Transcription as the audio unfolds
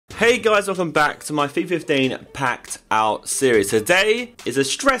Hey guys, welcome back to my FIFA 15 Packed Out series. Today is a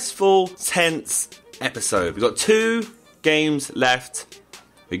stressful, tense episode. We've got 2 games left.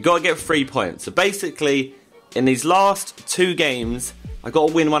 We've got to get 3 points. So basically, in these last 2 games, I've got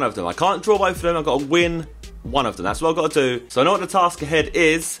to win one of them. I can't draw both of them, I've got to win one of them. That's what I've got to do. So I know what the task ahead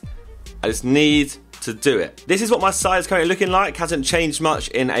is. I just need to do it. This is what my side is currently looking like. Hasn't changed much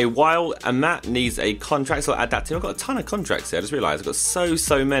in a while, and Matt needs a contract, so I'll add that to him. I've got a ton of contracts here. I just realised I've got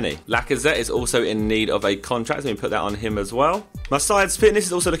so many. Lacazette is also in need of a contract, so let me put that on him as well. My side's fitness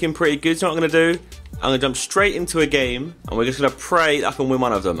is also looking pretty good. So what I'm going to do, I'm going to jump straight into a game, and we're just going to pray that I can win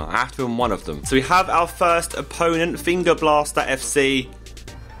one of them. I have to win one of them. So we have our first opponent, Finger Blaster FC.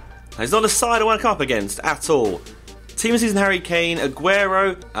 It's not a side I want to come up against at all. Team of Season Harry Kane,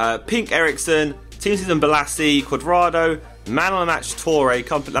 Aguero, Pink Eriksson, Team of Season Balassi, Quadrado, Man on the Match Torre.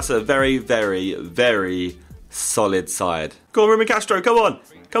 That's a very solid side. Go on, Ruben Castro, come on.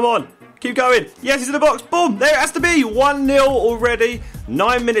 Come on. Keep going. Yes, he's in the box. Boom. There it has to be. 1-0 already.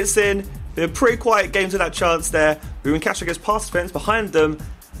 9 minutes in. Been a pretty quiet game to that chance there. Ruben Castro goes past the fence behind them.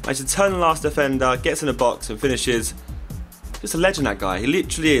 Manages to turn the last defender, gets in the box and finishes. Just a legend, that guy. He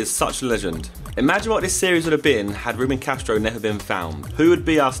literally is such a legend. Imagine what this series would have been had Ruben Castro never been found. Who would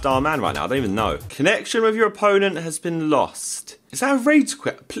be our star man right now? I don't even know. Connection with your opponent has been lost. Is that a rage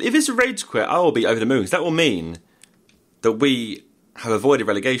quit? If it's a rage quit, I will be over the moon. Because that will mean that we have avoided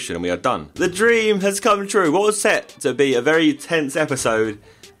relegation and we are done. The dream has come true. What was set to be a very tense episode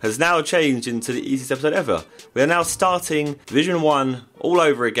has now changed into the easiest episode ever. We are now starting Division 1 all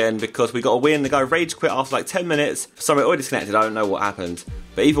over again because we got a win. The guy rage quit after like 10 minutes. For some reason, already disconnected. I don't know what happened.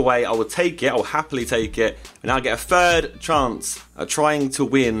 But either way, I will take it. I will happily take it. And now get a third chance at trying to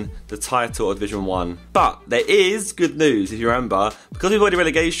win the title of Division 1. But there is good news, if you remember. Because we've avoided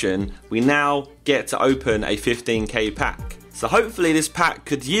relegation, we now get to open a 15k pack. So hopefully this pack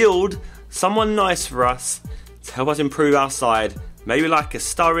could yield someone nice for us to help us improve our side. Maybe like a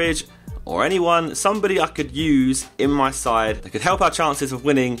Sturridge or somebody I could use in my side that could help our chances of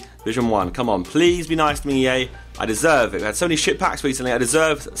winning Division 1. Come on, please be nice to me, EA. I deserve it. We had so many shit packs recently. I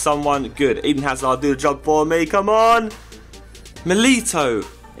deserve someone good. Eden Hazard, do the job for me. Come on. Milito.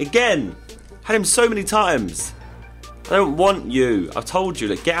 Again. Had him so many times. I don't want you. I've told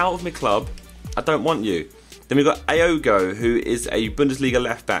you, get out of my club. I don't want you. Then we've got Aogo, who is a Bundesliga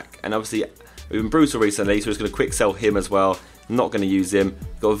left back. And obviously, we've been brutal recently, so we're just going to quick sell him as well. I'm not going to use him.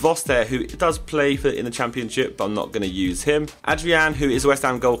 We've got Voss there, who does play in the Championship, but I'm not going to use him. Adrian, who is a West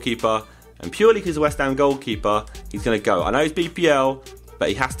Ham goalkeeper. And purely because he's a West Ham goalkeeper, he's going to go. I know he's BPL, but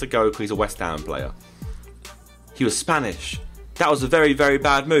he has to go because he's a West Ham player. He was Spanish. That was a very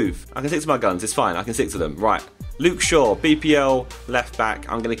bad move. I can stick to my guns. It's fine. I can stick to them. Right. Luke Shaw, BPL left back.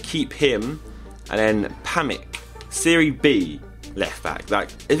 I'm going to keep him. And then Pamic, Serie B left back.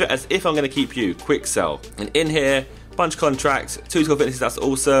 As if I'm going to keep you. Quick sell. And in here, bunch of contracts. 2 score fitnesses. That's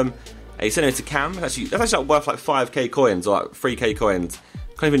awesome. A send it to Cam. That's actually like worth like 5k coins or like 3k coins.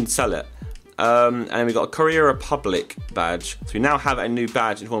 Can't even sell it. And then we've got a Korea Republic badge. So we now have a new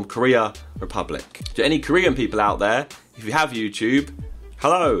badge in the form of Korea Republic. To any Korean people out there, if you have YouTube,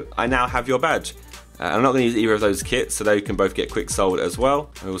 hello, I now have your badge. I'm not going to use either of those kits, so they can both get quick sold as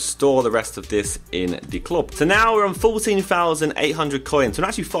well. And we'll store the rest of this in the club. So now we're on 14,800 coins. So we're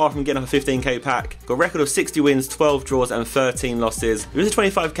actually far from getting up a 15k pack. Got a record of 60 wins, 12 draws, and 13 losses. There is a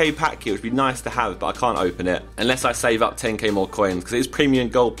 25k pack here, which would be nice to have, but I can't open it unless I save up 10k more coins, because it is premium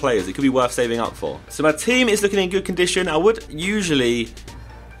gold players. It could be worth saving up for. So my team is looking in good condition. I would usually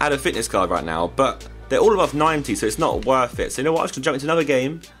add a fitness card right now, but they're all above 90, so it's not worth it. So you know what? I'm just going to jump into another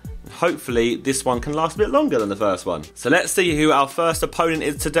game. Hopefully this one can last a bit longer than the first one. So let's see who our first opponent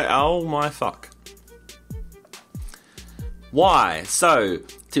is today. Oh my fuck. Why? So,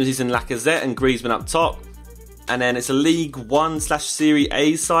 team season Lacazette and Griezmann up top. And then it's a League 1/Serie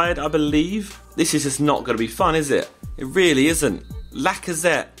A side, I believe. This is just not going to be fun, is it? It really isn't.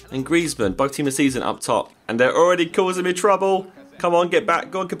 Lacazette and Griezmann, both team of the season up top. And they're already causing me trouble. Come on, get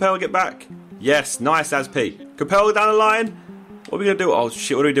back. Go on, Capel, get back. Yes, nice as P. Capel down the line. What are we going to do? Oh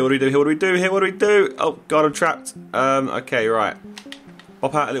shit, what do we do? What do we do here? What do we do here? What do we do? Oh god, I'm trapped. Okay, right.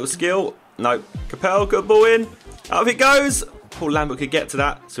 Pop out a little skill. No. Capel, good ball in. Out it goes. Paul Lambert could get to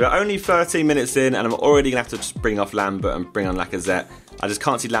that. So we're only 13 minutes in, and I'm already going to have to just bring off Lambert and bring on Lacazette. I just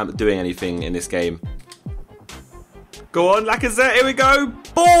can't see Lambert doing anything in this game. Go on, Lacazette. Here we go.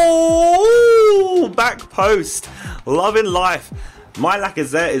 Ball! Back post. Loving life. My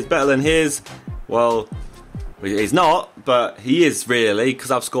Lacazette is better than his. Well, he's not, but he is really,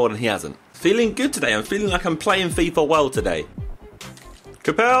 because I've scored and he hasn't. Feeling good today. I'm feeling like I'm playing FIFA well today.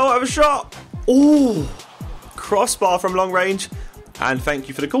 Capel, have a shot. Ooh. Crossbar from long range. And thank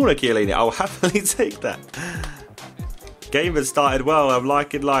you for the corner, Chiellini. I'll happily take that. Game has started well. I'm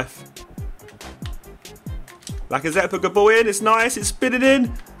liking life. Lacazette put a good ball in. It's nice. It's spinning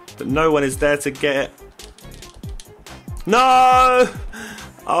in. But no one is there to get it. No!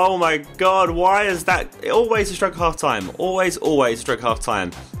 Oh my god. Why is that? Always a stroke half time. Always a stroke half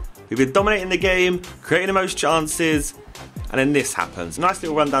time. We've been dominating the game, creating the most chances. And then this happens. Nice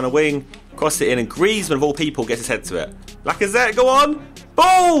little run down a wing. Cross it in. And Griezmann, of all people, gets his head to it. Lacazette, go on.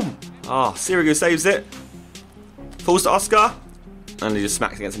 Boom! Ah, Zerkaa saves it. Falls to Oscar. And he just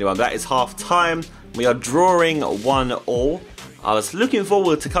smacks against anyone. That is half time. We are drawing 1-1. I was looking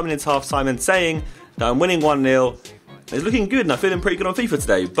forward to coming into half time and saying that I'm winning 1-0. It's looking good and I'm feeling pretty good on FIFA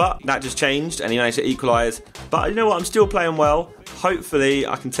today. But that just changed and he managed to equalise. But you know what? I'm still playing well. Hopefully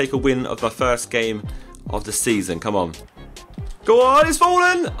I can take a win of my first game of the season. Come on. Go on, it's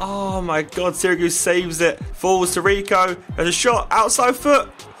fallen! Oh my god, Zerkaa saves it. Falls to Rico. There's a shot, outside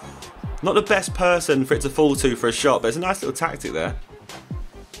foot. Not the best person for it to fall to for a shot, but it's a nice little tactic there.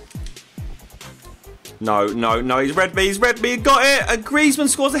 No, he's read me, got it! And Griezmann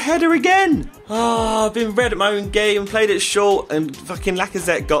scores a header again! Oh, I've been read at my own game, played it short, and fucking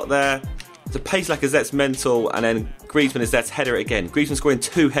Lacazette got there. The pace Lacazette's mental, and then Griezmann is there to header it again. Griezmann scoring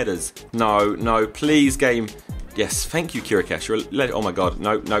 2 headers. No, please game. Yes, thank you, Kirikesh. Oh my god,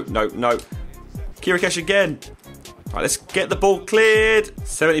 no. Kirikesh again. Right, let's get the ball cleared.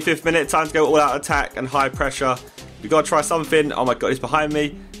 75th minute, time to go all out attack and high pressure. We've got to try something. Oh my god, he's behind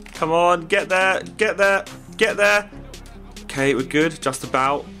me. Come on, get there. Okay, we're good, just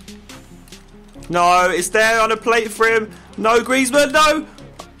about. No, it's there on a plate for him. No, Griezmann, no.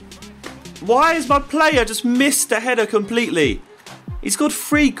 Why has my player just missed the header completely? He's got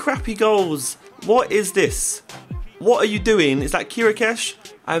 3 crappy goals. What is this? What are you doing? Is that Kirikesh?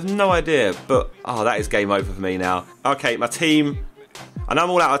 I have no idea, but oh, that is game over for me now. Okay, my team. I know I'm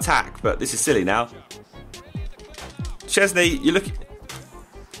all out of attack, but this is silly now. Chesney, you look.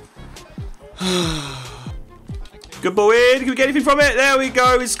 Good ball in. Can we get anything from it? There we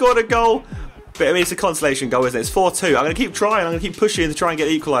go. He scored a goal. But I mean, it's a consolation goal, isn't it? It's 4-2. I'm going to keep trying. I'm going to keep pushing to try and get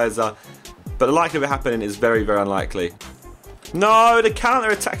the equaliser. But the likelihood of it happening is very, very unlikely. No, the counter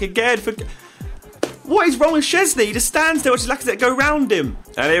attack again. What is wrong with Chesney? He just stands there, watches Lacazette go round him.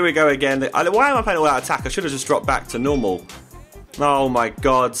 And here we go again. Why am I playing all out attack? I should have just dropped back to normal. Oh my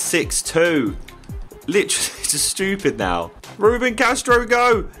god, 6-2. Literally, it's just stupid now. Ruben Castro,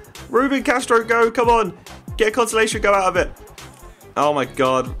 go! Ruben Castro, go! Come on! Get a consolation, go out of it. Oh my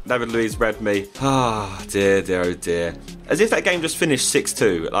god, David Luiz read me. Ah, dear, oh dear. As if that game just finished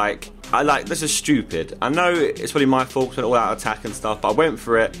 6-2. This is stupid. I know it's probably my fault, went all out attack and stuff, but I went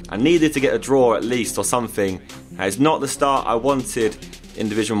for it. I needed to get a draw at least or something. It's not the start I wanted in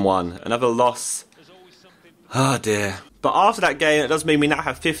Division 1. Another loss. Oh dear. But after that game, it does mean we now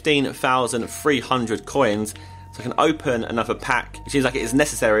have 15,300 coins. So I can open another pack. It seems like it is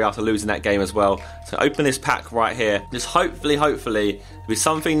necessary after losing that game as well. So open this pack right here. Just hopefully, there'll be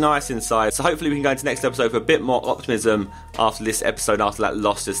something nice inside. So hopefully we can go into next episode with a bit more optimism after this episode, after that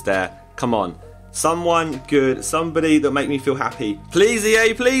loss just there. Come on. Someone good. Somebody that'll make me feel happy. Please,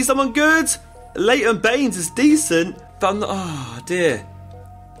 EA, please, someone good. Leighton Baines is decent, but I'm not... Oh, dear.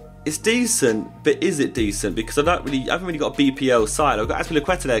 It's decent, but is it decent? Because I haven't really got a BPL side. I've got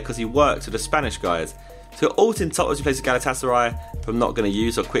Azpilicueta there because he works with the Spanish guys. So got Alton Top, who plays for Galatasaray, who I'm not going to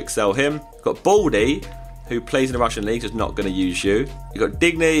use, so I'll quick sell him. Got Baldy, who plays in the Russian league, just not going to use you. You've got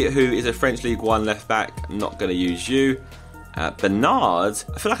Digny, who is a French League 1 left back, I'm not going to use you. Bernard,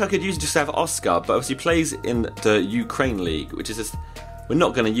 I feel like I could use just to have Oscar, but obviously he plays in the Ukraine League, which is just, we're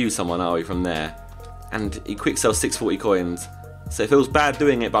not going to use someone, are we, from there? And he quick sells 640 coins, so it feels bad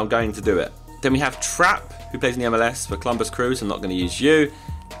doing it, but I'm going to do it. Then we have Trapp, who plays in the MLS for Columbus Crew, so I'm not going to use you.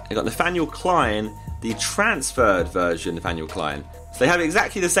 We've got Nathaniel Klein, the transferred version of Nathaniel Klein. So they have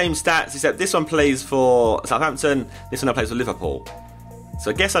exactly the same stats, except this one plays for Southampton, this one plays for Liverpool. So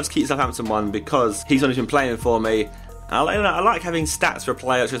I guess I'll just keep Southampton one because he's the one who's been playing for me. And I like having stats for a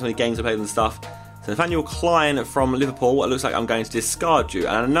player, shows how many games I played and stuff. So Nathaniel Klein from Liverpool, it looks like I'm going to discard you.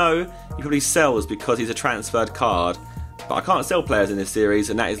 And I know he probably sells because he's a transferred card. But I can't sell players in this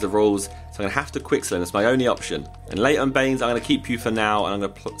series, and that is the rules. So I'm going to have to quick sell him. That's my only option. And Leighton Baines, I'm going to keep you for now, and I'm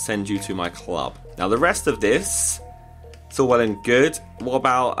going to send you to my club. Now, the rest of this, it's all well and good. What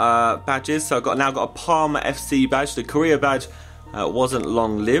about badges? So I've now got a Parma FC badge. The Korea badge wasn't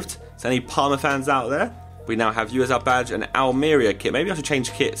long-lived. So any Parma fans out there? We now have you as our badge, and Almeria kit. Maybe I should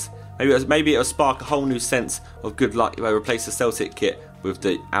change kits. Maybe it'll spark a whole new sense of good luck if I replace the Celtic kit with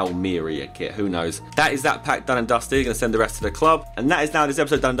the Almeria kit. Who knows? That is that pack done and dusted. Going to send the rest to the club. And that is now this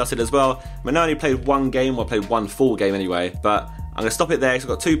episode done and dusted as well. I only played one game. Well, I played one full game anyway. But I'm going to stop it there because I've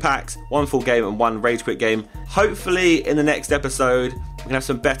got 2 packs, 1 full game and 1 rage quit game. Hopefully in the next episode we can have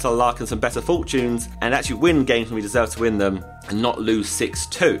some better luck and some better fortunes and actually win games when we deserve to win them and not lose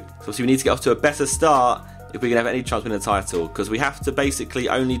 6-2. So obviously we need to get off to a better start if we're going to have any chance of winning the title, because we have to basically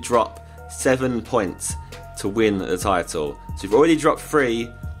only drop 7 points to win the title. So we've already dropped 3.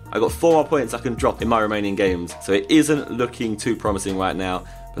 I've got 4 more points I can drop in my remaining games, so it isn't looking too promising right now.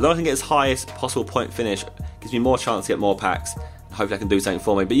 But as long as I can get as highest possible point finish, gives me more chance to get more packs. Hopefully I can do something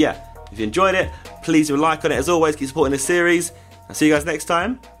for me. But yeah, if you enjoyed it, please do a like on it. As always, keep supporting this series. I'll see you guys next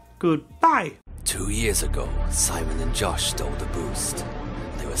time. Goodbye. 2 years ago, Simon and Josh stole the boost.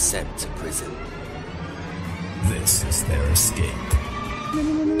 They were sent to prison. This is their escape.